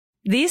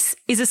This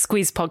is a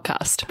Squiz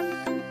podcast.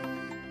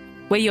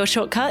 We're your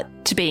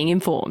shortcut to being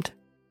informed.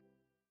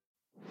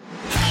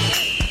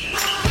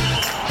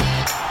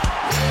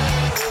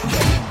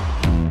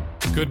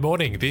 Good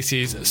morning. This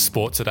is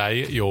Sport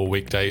Today, your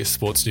weekday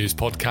sports news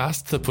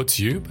podcast that puts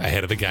you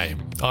ahead of the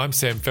game. I'm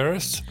Sam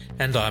Ferris.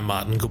 And I'm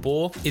Martin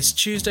Gabor. It's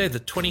Tuesday, the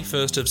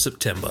 21st of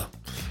September.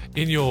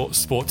 In your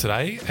Sport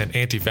Today, an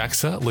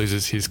anti-vaxxer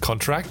loses his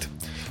contract.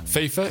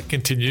 FIFA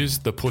continues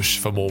the push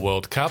for more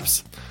World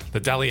Cups. The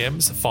Dally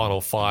M's Final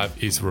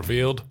Five is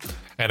revealed.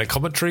 And a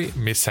commentary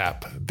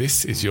mishap.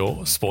 This is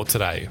your Sport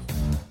Today.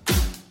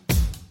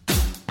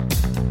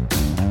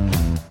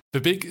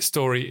 The big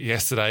story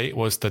yesterday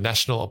was the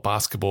National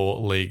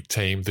Basketball League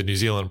team, the New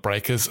Zealand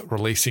Breakers,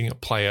 releasing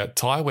player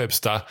Ty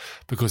Webster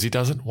because he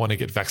doesn't want to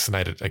get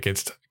vaccinated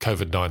against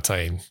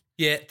COVID-19.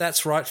 Yeah,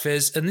 that's right,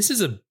 Fez. And this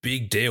is a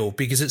big deal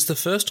because it's the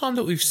first time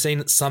that we've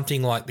seen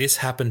something like this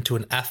happen to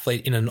an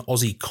athlete in an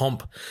Aussie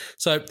comp.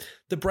 So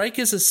the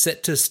Breakers are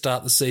set to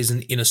start the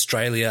season in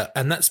Australia,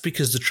 and that's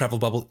because the travel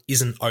bubble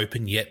isn't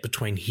open yet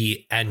between here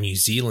and New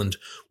Zealand.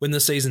 When the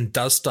season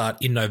does start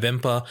in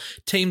November,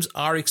 teams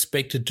are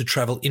expected to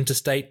travel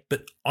interstate,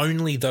 but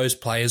only those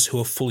players who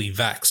are fully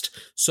vaxxed.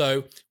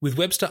 So with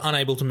Webster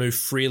unable to move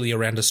freely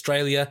around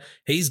Australia,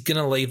 he's going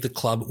to leave the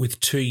club with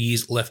 2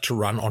 years left to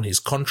run on his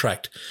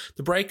contract.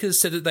 The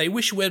Breakers said that they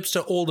wish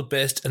Webster all the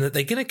best and that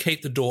they're going to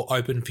keep the door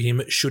open for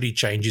him should he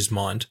change his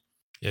mind.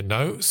 Yeah,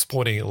 no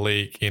sporting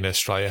league in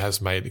Australia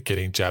has made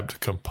getting jabbed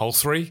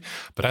compulsory,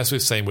 but as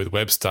we've seen with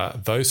Webster,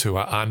 those who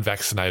are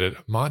unvaccinated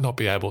might not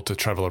be able to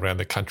travel around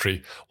the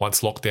country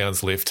once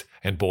lockdowns lift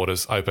and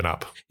borders open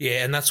up.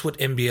 Yeah, and that's what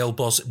NBL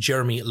boss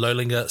Jeremy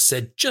Lohlinger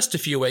said just a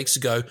few weeks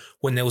ago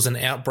when there was an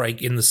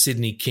outbreak in the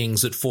Sydney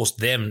Kings that forced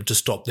them to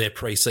stop their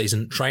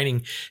pre-season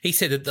training. He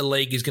said that the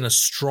league is going to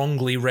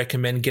strongly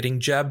recommend getting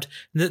jabbed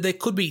and that there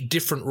could be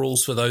different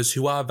rules for those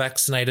who are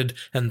vaccinated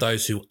and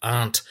those who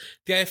aren't.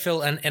 The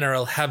AFL and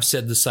NRL have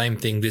said the same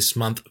thing this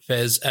month,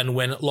 Fez, and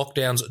when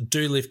lockdowns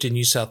do lift in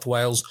New South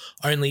Wales,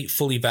 only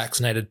fully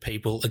vaccinated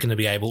people are going to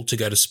be able to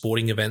go to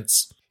sporting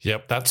events.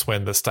 Yep, that's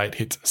when the state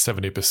hits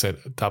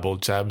 70% double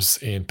jabs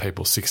in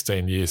people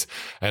 16 years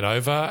and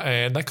over,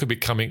 and that could be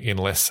coming in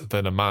less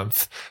than a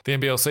month. The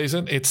NBL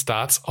season, it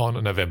starts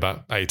on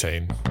November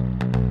 18.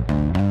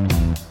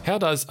 How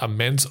does a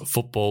men's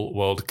football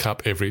World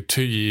Cup every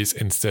 2 years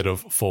instead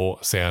of 4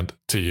 sound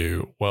to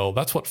you? Well,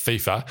 that's what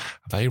FIFA,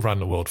 they run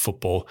the world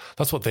football.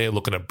 That's what they're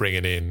looking at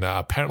bringing in.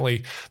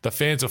 Apparently, the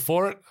fans are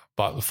for it,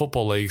 but the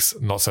football leagues,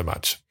 not so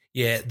much.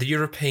 Yeah, the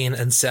European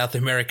and South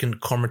American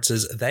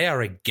conferences, they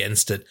are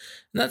against it.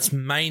 And that's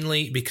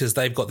mainly because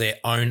they've got their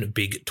own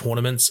big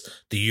tournaments,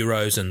 the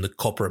Euros and the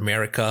Copa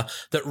America,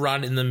 that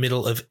run in the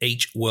middle of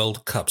each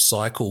World Cup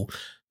cycle.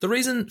 The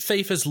reason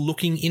FIFA's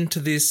looking into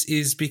this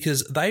is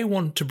because they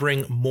want to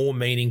bring more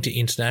meaning to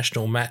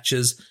international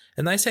matches,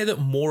 and they say that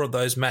more of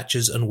those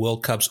matches and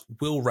World Cups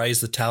will raise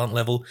the talent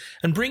level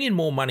and bring in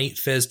more money,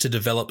 Fez, to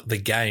develop the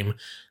game.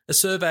 A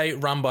survey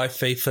run by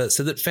FIFA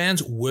said that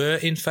fans were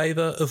in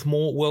favour of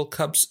more World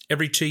Cups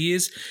every 2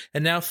 years,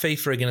 and now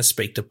FIFA are going to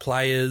speak to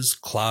players,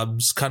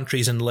 clubs,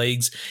 countries and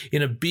leagues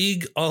in a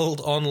big old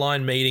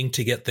online meeting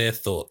to get their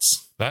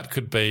thoughts. That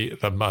could be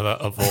the mother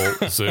of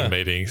all Zoom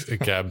meetings,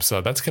 Gab. So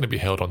that's going to be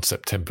held on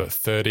September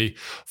 30.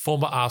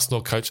 Former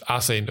Arsenal coach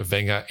Arsene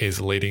Wenger is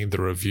leading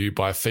the review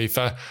by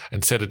FIFA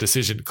and said a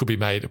decision could be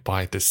made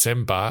by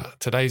December.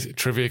 Today's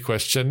trivia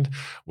question,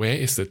 where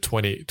is the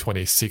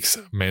 2026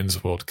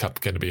 Men's World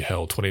Cup going to be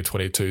held?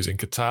 2022 is in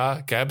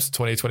Qatar. Gabs,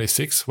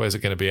 2026, where's it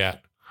going to be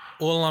at?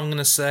 All I'm going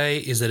to say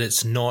is that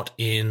it's not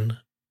in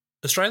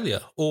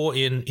Australia or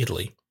in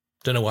Italy.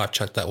 Don't know why I've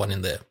chucked that one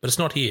in there, but it's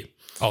not here.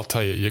 I'll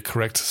tell you, you're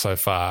correct so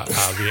far.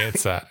 The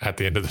answer at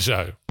the end of the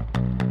show.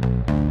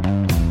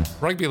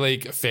 Rugby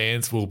league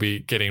fans will be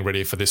getting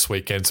ready for this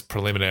weekend's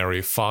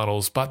preliminary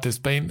finals, but there's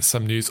been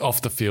some news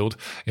off the field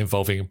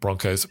involving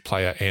Broncos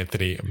player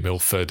Anthony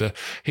Milford.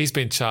 He's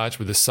been charged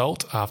with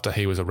assault after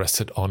he was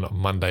arrested on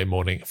Monday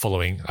morning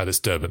following a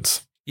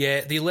disturbance.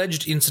 Yeah, the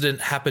alleged incident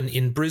happened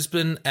in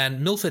Brisbane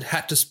and Milford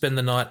had to spend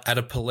the night at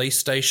a police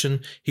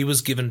station. He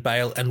was given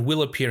bail and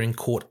will appear in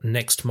court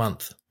next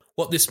month.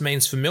 What this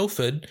means for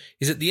Milford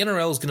is that the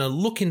NRL is going to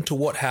look into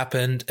what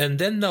happened and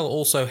then they'll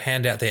also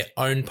hand out their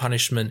own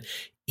punishment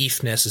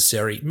if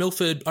necessary.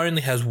 Milford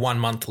only has 1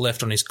 month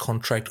left on his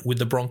contract with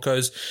the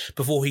Broncos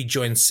before he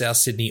joins South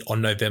Sydney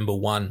on November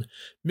 1.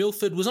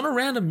 Milford was on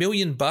around $1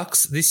 million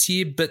this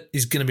year, but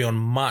is going to be on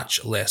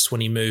much less when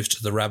he moves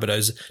to the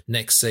Rabbitohs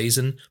next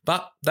season.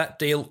 But that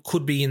deal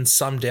could be in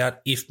some doubt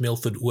if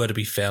Milford were to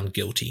be found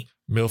guilty.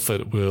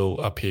 Milford will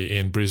appear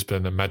in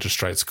Brisbane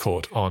Magistrates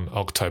Court on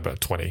October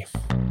 20.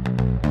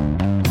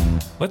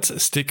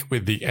 Let's stick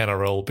with the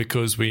NRL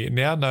because we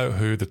now know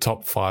who the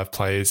top 5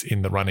 players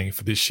in the running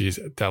for this year's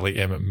Dally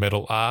M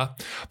medal are.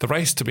 The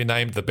race to be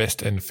named the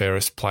best and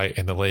fairest player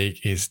in the league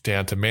is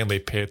down to Manly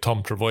pair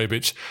Tom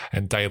Trbojevic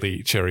and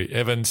Daly Cherry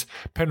Evans,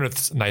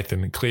 Penrith's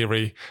Nathan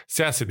Cleary,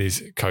 South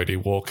Sydney's Cody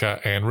Walker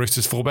and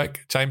Roosters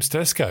fullback James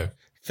Tedesco.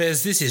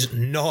 Fez, this is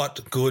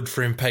not good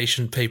for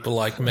impatient people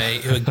like me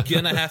who are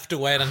going to have to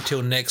wait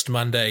until next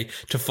Monday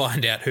to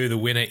find out who the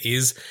winner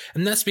is.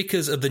 And that's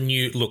because of the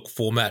new look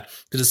format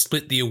that has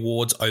split the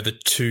awards over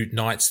 2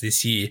 nights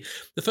this year.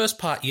 The first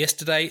part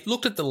yesterday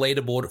looked at the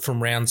leaderboard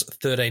from rounds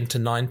 13 to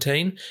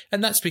 19,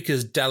 and that's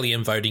because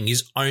Dalian voting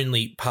is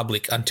only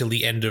public until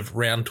the end of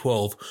round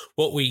 12.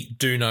 What we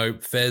do know,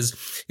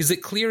 Fez, is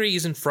that Cleary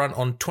is in front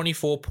on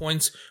 24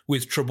 points,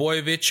 with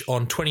Trbojevic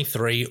on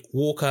 23,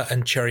 Walker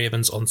and Cherry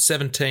Evans on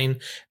 17,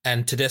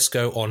 and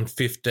Tedesco on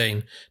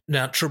 15.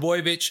 Now,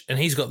 Trbojevic, and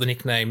he's got the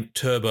nickname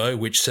Turbo,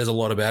 which says a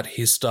lot about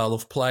his style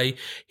of play.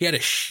 He had a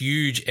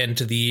huge end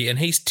to the year, and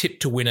he's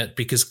tipped to win it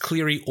because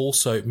Cleary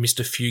also missed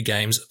a few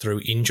games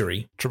through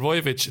injury.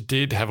 Trbojevic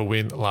did have a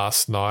win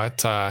last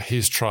night.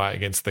 His try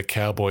against the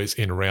Cowboys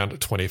in round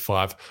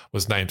 25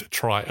 was named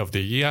Try of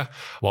the Year,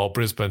 while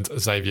Brisbane's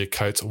Xavier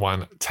Coates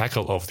won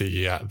Tackle of the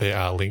Year. There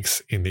are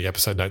links in the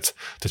episode notes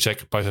to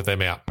check both of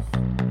them out.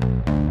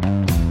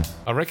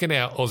 I reckon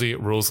our Aussie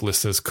Rules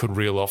listeners could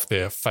reel off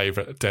their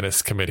favourite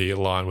Dennis Cometti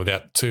line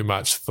without too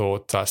much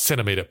thought.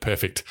 Centimetre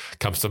perfect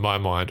comes to my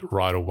mind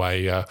right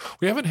away.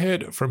 We haven't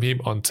heard from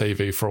him on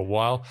TV for a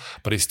while,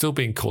 but he's still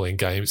been calling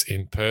games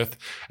in Perth,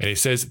 and he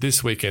says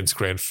this weekend's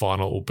grand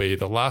final will be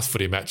the last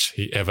footy match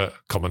he ever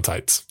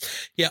commentates.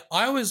 Yeah,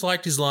 I always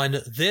liked his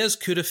line, "There's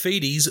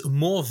Kudafides,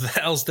 more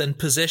vowels than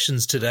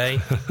possessions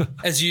today."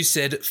 As you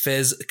said,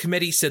 Fez,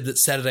 Cometti said that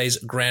Saturday's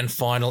grand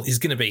final is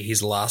going to be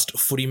his last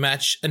footy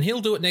match, and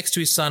he'll do it next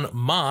to his son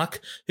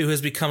Mark, who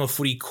has become a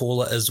footy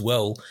caller as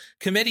well.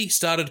 Cometti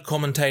started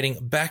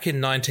commentating back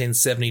in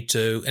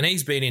 1972, and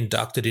he's been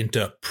inducted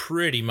into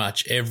pretty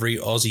much every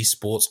Aussie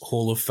Sports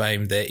Hall of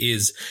Fame there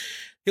is.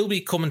 He'll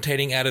be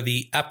commentating out of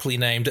the aptly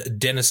named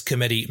Dennis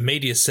Cometti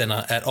Media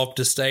Centre at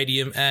Optus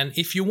Stadium, and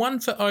if you're one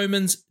for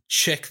omens,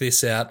 check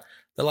this out.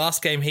 The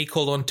last game he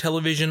called on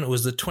television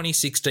was the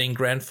 2016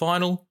 Grand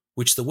Final,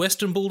 which the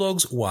Western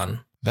Bulldogs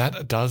won.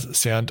 That does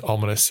sound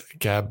ominous,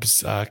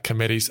 Gabs.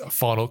 Cometti's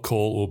final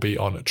call will be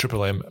on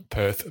Triple M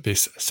Perth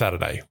this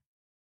Saturday.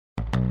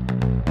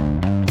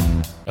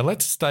 And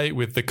let's stay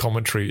with the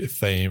commentary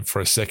theme for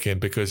a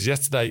second, because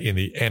yesterday in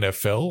the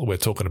NFL, we're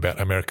talking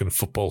about American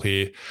football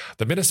here,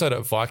 the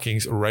Minnesota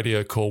Vikings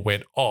radio call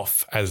went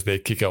off as their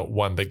kicker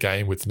won the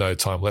game with no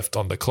time left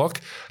on the clock.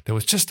 There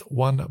was just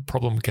one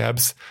problem,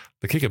 Gabs.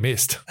 The kicker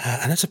missed.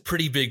 And that's a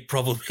pretty big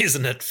problem,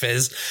 isn't it,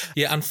 Fez?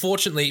 Yeah,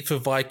 unfortunately for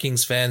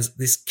Vikings fans,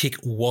 this kick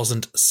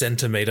wasn't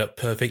centimetre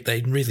perfect.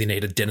 They really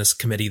needed Dennis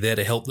Cometti there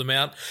to help them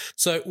out.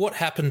 So what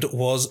happened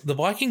was the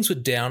Vikings were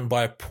down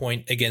by a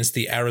point against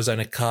the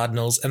Arizona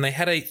Cardinals, and they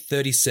had a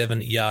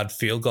 37-yard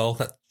field goal.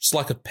 That's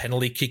like a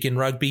penalty kick in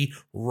rugby,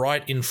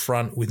 right in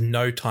front with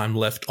no time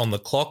left on the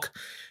clock.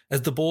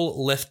 As the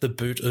ball left the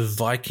boot of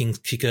Vikings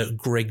kicker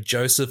Greg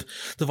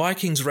Joseph, the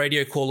Vikings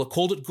radio caller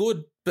called it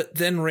good, but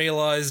then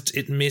realised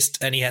it missed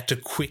and he had to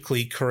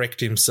quickly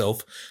correct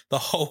himself. The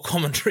whole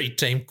commentary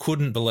team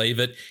couldn't believe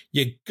it.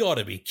 "You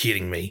gotta be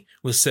kidding me,"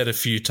 was said a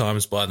few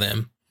times by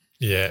them.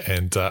 Yeah,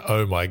 and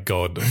oh my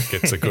God,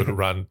 gets a good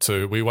run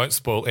too. We won't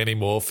spoil any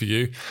more for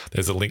you.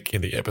 There's a link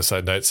in the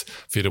episode notes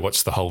for you to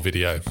watch the whole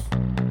video.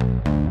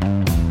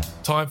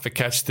 Time for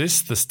Catch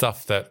This, the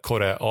stuff that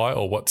caught our eye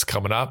or what's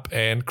coming up.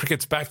 And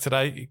cricket's back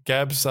today.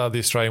 Gabs, the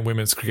Australian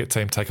women's cricket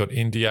team take on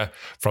India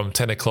from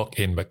 10 o'clock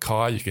in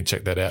Mackay. You can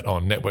check that out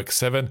on Network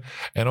 7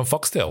 and on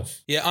Foxtel.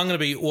 Yeah, I'm going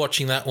to be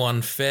watching that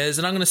one, Fez,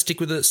 and I'm going to stick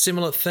with a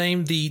similar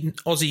theme. The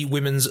Aussie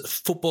women's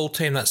football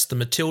team, that's the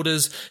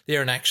Matildas,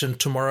 they're in action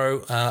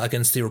tomorrow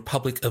against the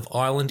Republic of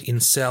Ireland in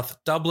South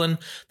Dublin.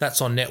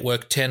 That's on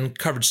Network 10.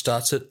 Coverage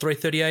starts at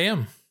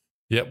 3:30am.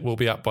 Yep, we'll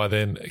be up by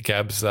then.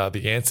 Gabs,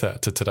 the answer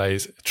to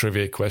today's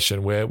trivia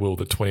question, where will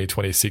the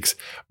 2026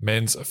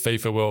 Men's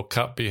FIFA World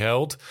Cup be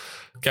held?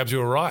 Gabs, you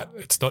were right.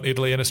 It's not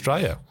Italy and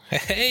Australia.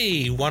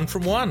 Hey, 1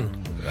 from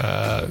 1.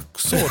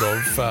 Sort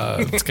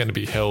of. It's going to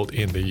be held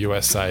in the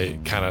USA,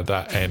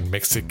 Canada and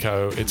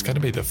Mexico. It's going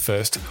to be the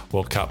first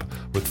World Cup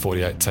with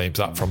 48 teams,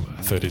 up from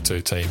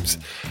 32 teams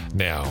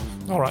now.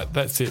 All right,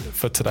 that's it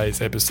for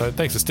today's episode.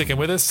 Thanks for sticking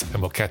with us,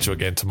 and we'll catch you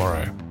again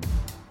tomorrow.